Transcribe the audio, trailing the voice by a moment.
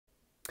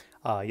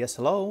Yes,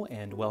 hello,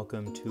 and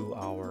welcome to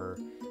our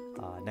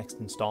next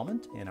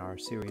installment in our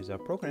series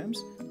of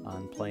programs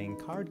on playing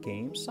card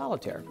game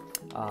Solitaire.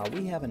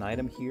 We have an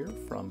item here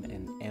from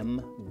an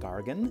M.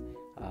 Gargan.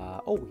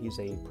 He's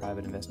a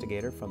private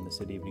investigator from the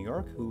city of New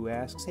York who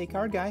asks, "Hey,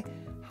 card guy,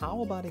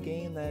 how about a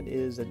game that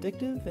is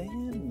addictive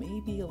and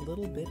maybe a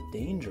little bit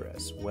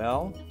dangerous?"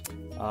 Well,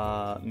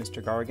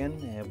 Mr. Gargan,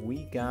 have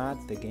we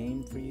got the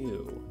game for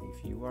you?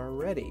 If you are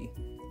ready,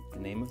 the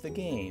name of the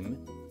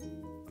game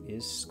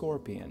is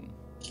Scorpion.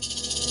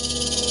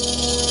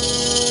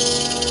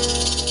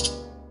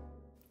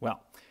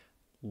 Well,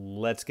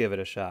 let's give it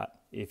a shot,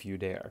 if you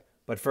dare.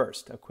 But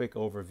first, a quick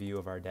overview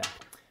of our deck.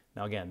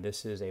 Now again,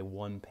 this is a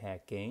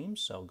one-pack game,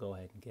 so go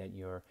ahead and get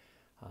your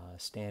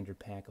standard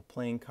pack of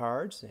playing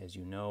cards. As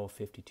you know,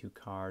 52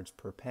 cards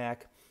per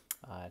pack,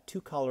 2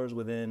 colors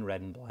within,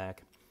 red and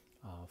black,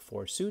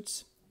 4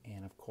 suits,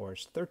 and of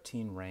course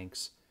 13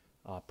 ranks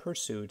per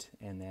suit,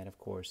 and that of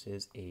course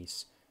is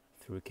ace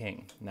through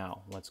king.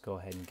 Now, let's go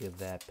ahead and give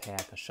that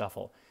pack a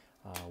shuffle.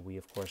 We,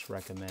 of course,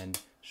 recommend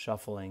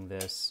shuffling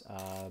this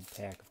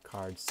pack of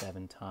cards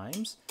 7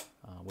 times,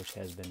 which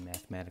has been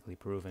mathematically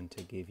proven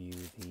to give you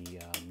the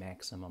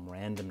maximum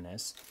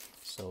randomness.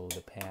 So the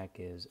pack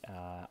is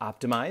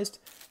optimized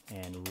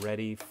and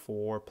ready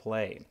for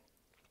play.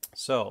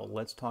 So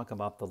let's talk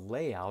about the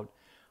layout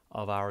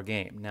of our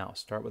game. Now,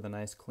 start with a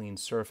nice clean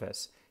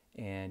surface,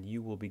 and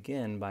you will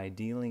begin by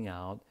dealing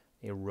out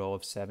a row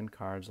of 7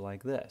 cards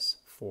like this.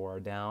 4 are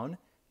down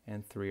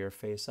and 3 are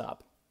face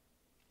up.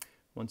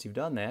 Once you've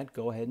done that,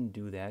 go ahead and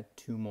do that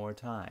 2 more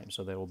times.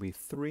 So there will be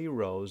 3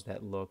 rows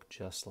that look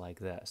just like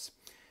this.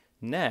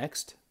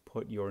 Next,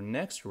 put your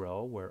next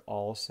row where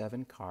all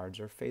 7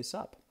 cards are face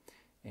up,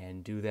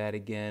 and do that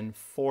again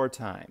 4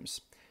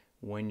 times.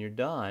 When you're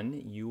done,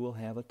 you will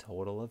have a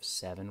total of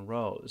 7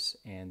 rows,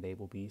 and they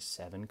will be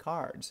 7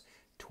 cards.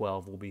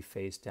 12 will be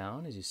face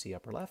down, as you see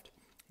upper left,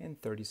 and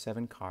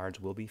 37 cards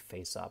will be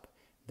face up.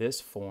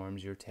 This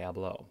forms your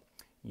tableau.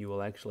 You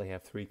will actually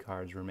have 3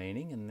 cards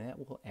remaining, and that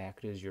will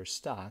act as your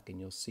stock, and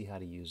you'll see how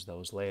to use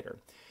those later.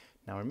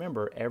 Now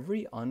remember,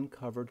 every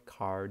uncovered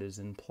card is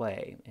in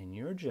play, and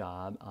your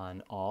job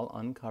on all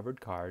uncovered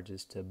cards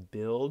is to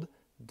build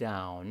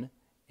down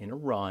in a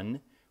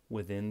run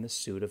within the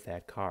suit of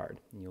that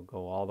card. And you'll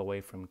go all the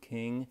way from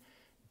king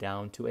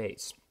down to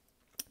ace.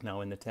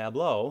 Now in the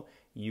tableau,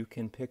 you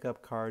can pick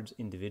up cards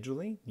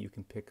individually, you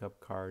can pick up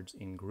cards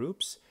in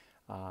groups,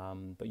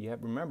 but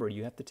remember,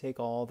 you have to take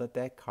all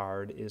that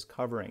card is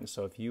covering.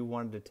 So if you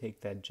wanted to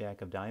take that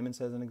Jack of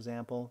Diamonds as an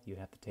example, you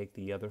have to take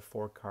the other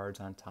 4 cards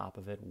on top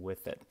of it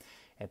with it.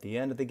 At the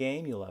end of the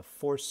game, you'll have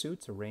 4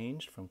 suits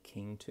arranged from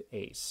king to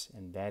ace,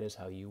 and that is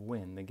how you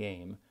win the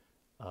game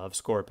of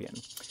Scorpion.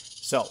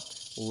 So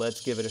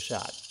let's give it a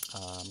shot.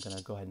 I'm going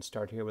to go ahead and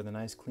start here with a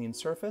nice clean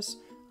surface.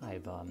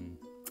 I've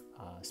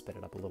sped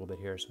it up a little bit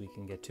here so we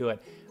can get to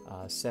it.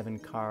 7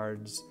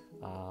 cards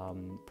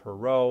per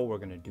row. We're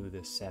going to do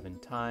this 7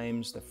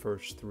 times. The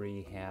first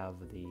 3 have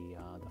the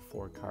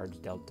 4 cards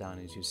dealt down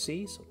as you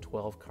see, so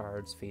 12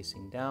 cards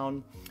facing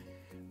down,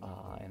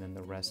 and then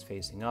the rest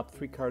facing up.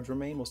 3 cards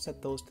remain. We'll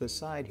set those to the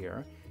side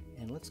here,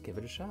 and let's give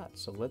it a shot.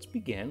 So let's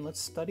begin. Let's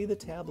study the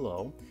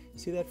tableau.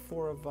 See that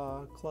 4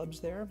 of clubs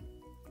there?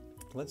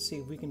 Let's see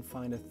if we can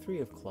find a 3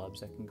 of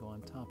clubs that can go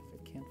on top of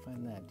it. Can't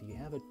find that. Do you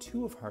have a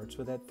 2 of hearts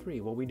with that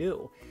 3? Well, we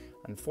do.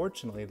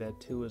 Unfortunately, that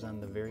 2 is on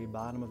the very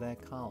bottom of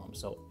that column,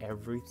 so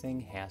everything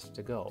has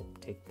to go.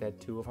 Take that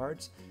 2 of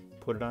hearts,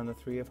 put it on the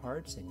 3 of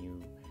hearts, and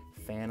you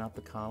fan out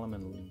the column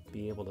and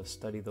be able to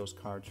study those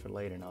cards for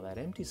later. Now, that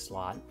empty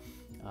slot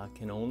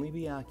can only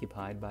be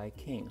occupied by a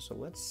king. So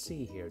let's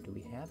see here. Do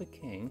we have a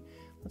king?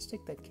 Let's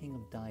take that king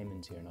of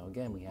diamonds here. Now,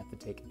 again, we have to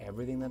take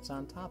everything that's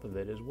on top of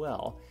it as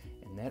well,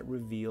 and that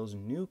reveals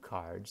new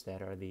cards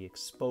that are the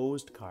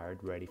exposed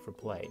card ready for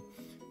play.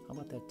 How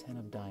about that 10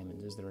 of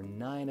diamonds? Is there a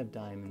 9 of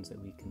diamonds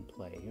that we can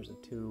play? Here's a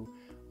 2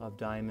 of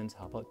diamonds.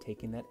 How about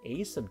taking that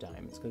ace of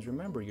diamonds? Because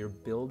remember, you're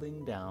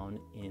building down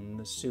in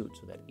the suit,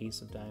 so that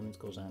ace of diamonds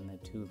goes on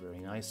that 2 very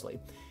nicely.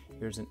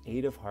 Here's an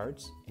 8 of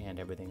hearts, and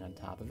everything on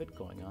top of it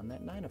going on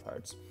that 9 of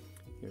hearts.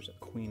 Here's a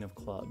queen of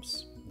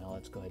clubs. Now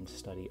let's go ahead and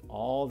study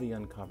all the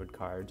uncovered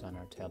cards on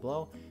our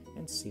tableau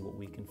and see what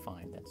we can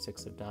find. That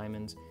 6 of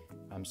diamonds,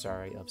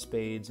 of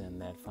spades,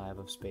 and that 5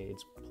 of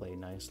spades play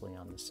nicely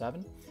on the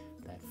 7.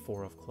 That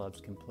 4 of clubs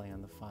can play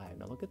on the 5.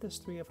 Now look at this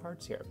 3 of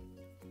hearts here.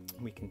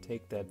 We can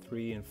take that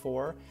 3 and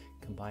 4,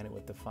 combine it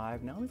with the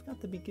 5. Now we've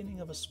got the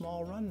beginning of a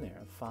small run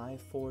there. 5,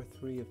 4,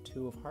 3 of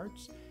 2 of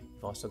hearts.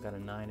 You've also got a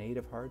 9, 8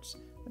 of hearts.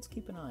 Let's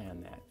keep an eye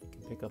on that. You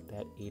can pick up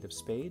that 8 of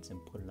spades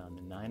and put it on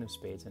the 9 of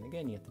spades. And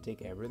again, you have to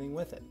take everything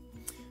with it.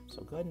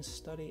 So go ahead and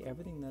study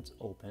everything that's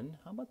open.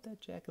 How about that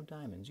Jack of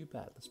Diamonds? You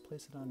bet. Let's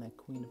place it on that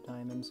Queen of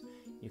Diamonds.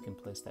 You can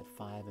place that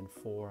 5 and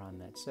 4 on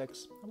that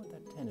 6. How about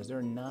that 10? Is there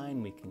a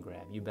 9 we can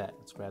grab? You bet.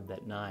 Let's grab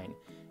that 9.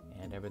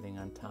 And everything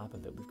on top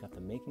of it. We've got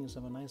the makings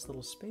of a nice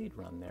little spade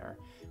run there,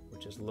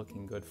 which is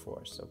looking good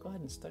for us. So go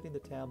ahead and study the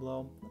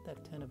tableau. How about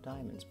that 10 of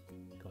diamonds?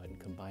 Go ahead and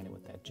combine it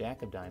with that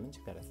Jack of Diamonds.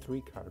 You've got a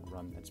 3-card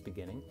run that's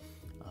beginning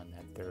on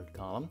that 3rd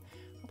column.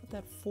 How about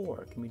that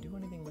 4? Can we do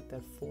anything with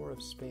that 4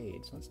 of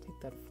spades? Let's take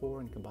that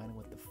 4 and combine it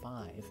with the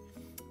 5.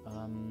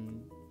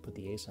 Put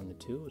the ace on the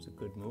 2 is a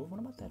good move. What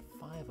about that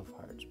 5 of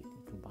hearts? We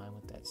can combine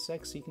with that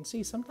 6. So you can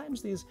see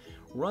sometimes these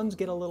runs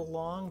get a little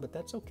long, but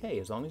that's okay.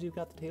 As long as you've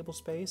got the table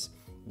space,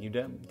 you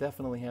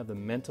definitely have the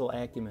mental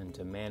acumen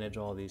to manage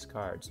all these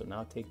cards. So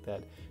now take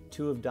that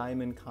 2 of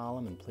diamond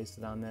column and place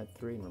it on that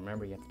 3. And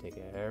remember, you have to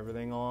take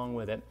everything along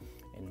with it.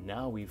 And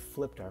now we've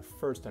flipped our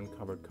first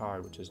uncovered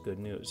card, which is good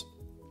news.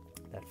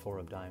 That 4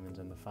 of diamonds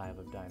and the 5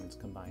 of diamonds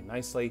combine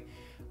nicely.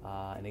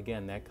 And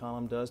again, that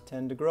column does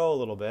tend to grow a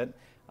little bit,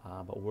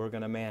 but we're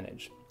going to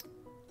manage.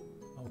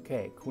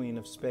 Okay, Queen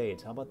of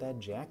Spades. How about that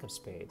Jack of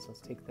Spades? Let's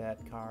take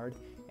that card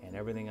and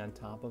everything on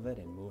top of it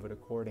and move it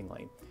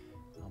accordingly.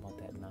 How about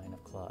that 9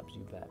 of clubs?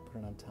 You bet.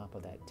 Put it on top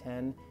of that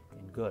 10,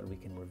 and good. We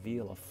can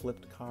reveal a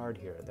flipped card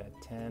here. That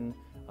 10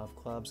 of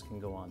clubs can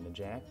go on the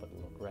Jack, but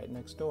look right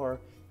next door.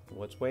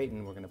 What's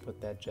waiting? We're going to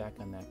put that Jack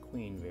on that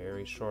Queen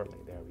very shortly.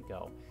 There we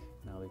go.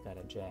 Now we've got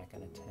a Jack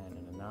and a 10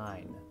 and a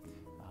 9.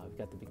 We've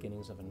got the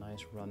beginnings of a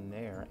nice run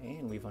there,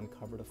 and we've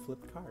uncovered a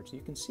flipped card. So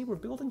you can see we're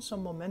building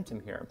some momentum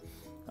here.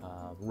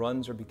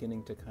 Runs are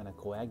beginning to kind of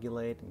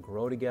coagulate and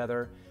grow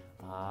together,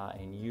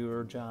 and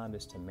your job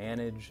is to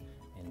manage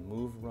and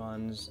move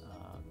runs,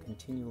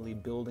 continually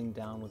building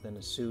down within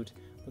a suit.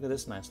 Look at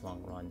this nice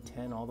long run,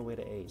 10 all the way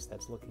to ace.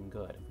 That's looking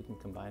good. If we can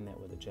combine that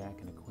with a Jack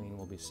and a Queen,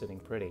 we'll be sitting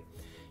pretty.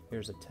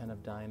 Here's a 10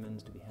 of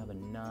diamonds. Do we have a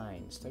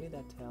 9? Study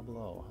that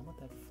tableau. How about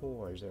that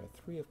 4? Is there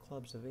a 3 of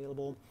clubs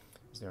available?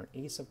 Is there an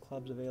ace of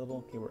clubs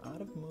available? Okay, we're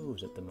out of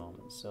moves at the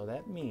moment, so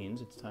that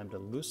means it's time to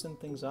loosen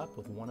things up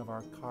with one of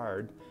our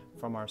cards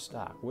from our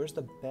stock. Where's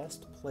the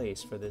best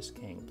place for this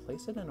king?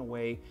 Place it in a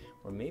way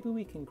where maybe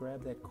we can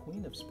grab that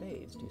Queen of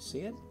Spades. Do you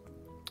see it?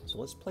 So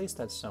let's place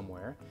that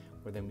somewhere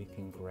where then we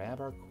can grab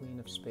our Queen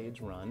of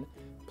Spades run,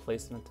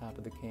 place it on top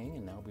of the king,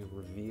 and now we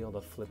reveal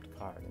the flipped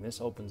card. And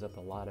this opens up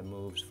a lot of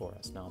moves for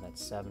us. Now that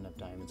 7 of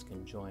diamonds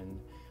can join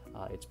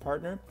its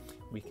partner.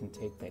 We can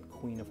take that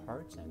Queen of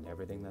Hearts and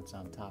everything that's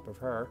on top of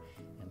her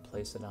and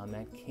place it on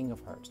that King of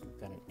Hearts. We've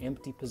got an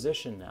empty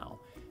position now.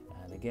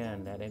 And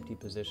again, that empty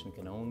position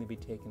can only be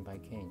taken by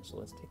kings. So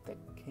let's take that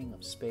King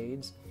of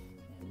Spades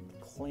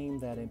and claim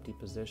that empty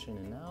position.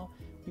 And now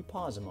we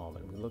pause a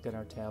moment. We look at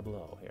our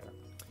tableau here.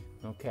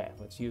 Okay,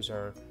 let's use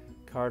our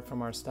card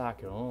from our stock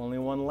here. Only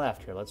one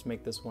left here. Let's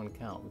make this one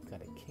count. We've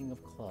got a King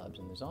of Clubs,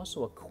 and there's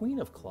also a Queen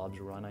of Clubs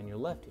run on your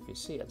left if you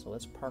see it. So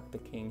let's park the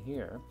king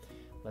here.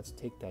 Let's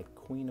take that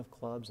Queen of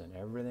Clubs and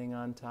everything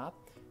on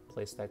top,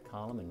 place that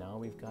column, and now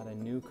we've got a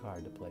new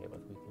card to play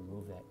with. We can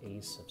move that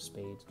Ace of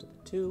Spades to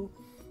the 2.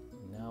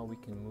 Now we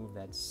can move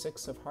that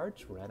 6 of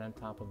Hearts right on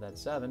top of that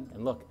 7.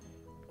 And look,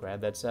 grab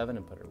that 7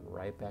 and put it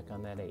right back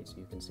on that 8. So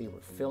you can see we're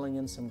filling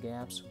in some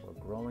gaps.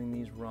 We're growing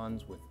these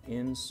runs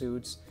within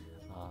suits,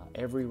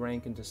 every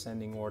rank in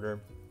descending order.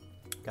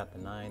 Got the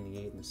 9, the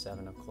 8, and the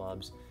 7 of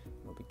clubs.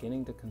 We're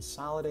beginning to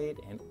consolidate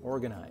and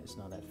organize.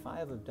 Now that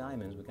 5 of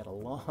diamonds, we've got a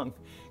long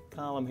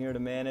column here to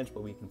manage,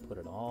 but we can put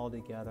it all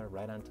together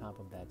right on top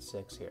of that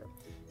 6 here.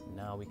 And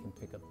now we can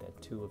pick up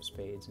that 2 of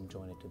spades and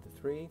join it to the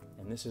 3.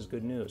 And this is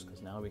good news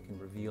because now we can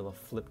reveal a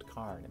flipped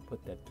card and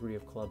put that 3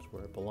 of clubs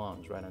where it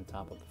belongs, right on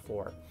top of the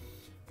 4.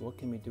 What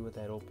can we do with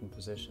that open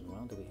position?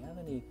 Well, do we have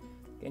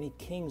any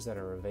kings that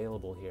are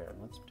available here?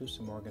 Let's do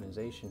some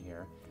organization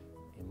here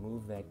and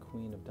move that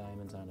Queen of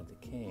diamonds onto the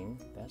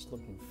king. That's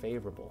looking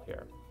favorable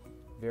here.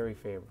 Very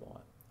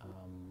favorable.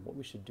 What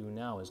we should do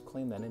now is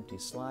claim that empty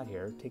slot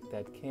here, take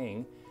that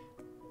king.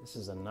 This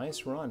is a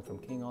nice run from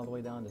king all the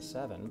way down to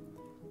 7. And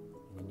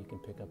then you can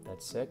pick up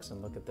that 6,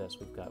 and look at this.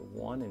 We've got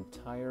one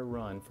entire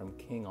run from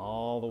king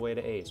all the way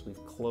to ace.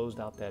 We've closed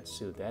out that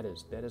suit. That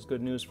is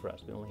good news for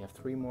us. We only have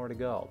 3 more to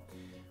go.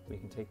 We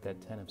can take that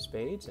 10 of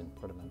spades and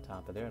put it on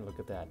top of there, and look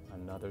at that.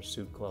 Another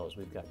suit closed.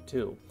 We've got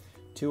 2.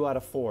 2 out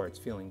of 4. It's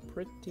feeling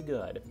pretty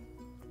good.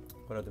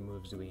 What other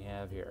moves do we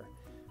have here?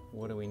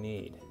 What do we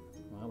need?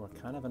 Well,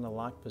 we're kind of in a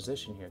locked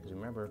position here because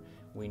remember,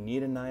 we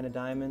need a 9 of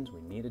diamonds,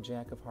 we need a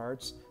Jack of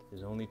hearts.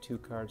 There's only 2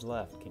 cards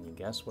left. Can you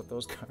guess what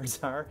those cards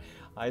are?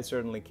 I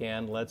certainly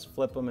can. Let's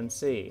flip them and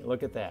see.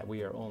 Look at that.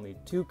 We are only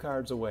 2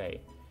 cards away.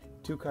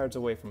 2 cards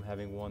away from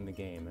having won the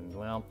game. And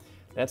well,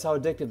 that's how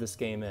addictive this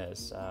game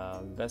is.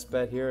 Best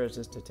bet here is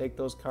just to take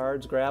those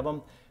cards, grab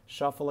them,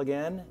 shuffle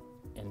again,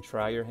 and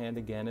try your hand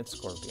again at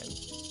Scorpion.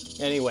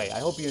 Anyway, I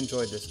hope you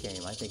enjoyed this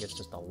game. I think it's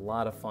just a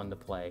lot of fun to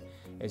play.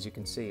 As you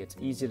can see, it's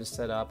easy to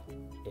set up.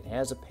 It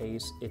has a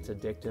pace. It's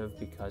addictive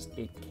because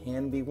it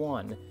can be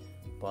won.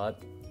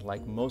 But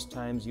like most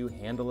times you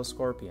handle a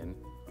Scorpion,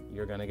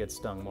 you're going to get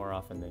stung more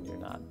often than you're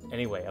not.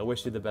 Anyway, I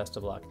wish you the best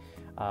of luck.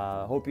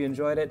 Hope you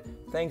enjoyed it.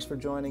 Thanks for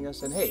joining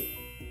us. And hey,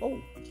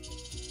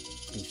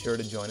 be sure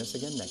to join us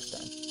again next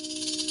time.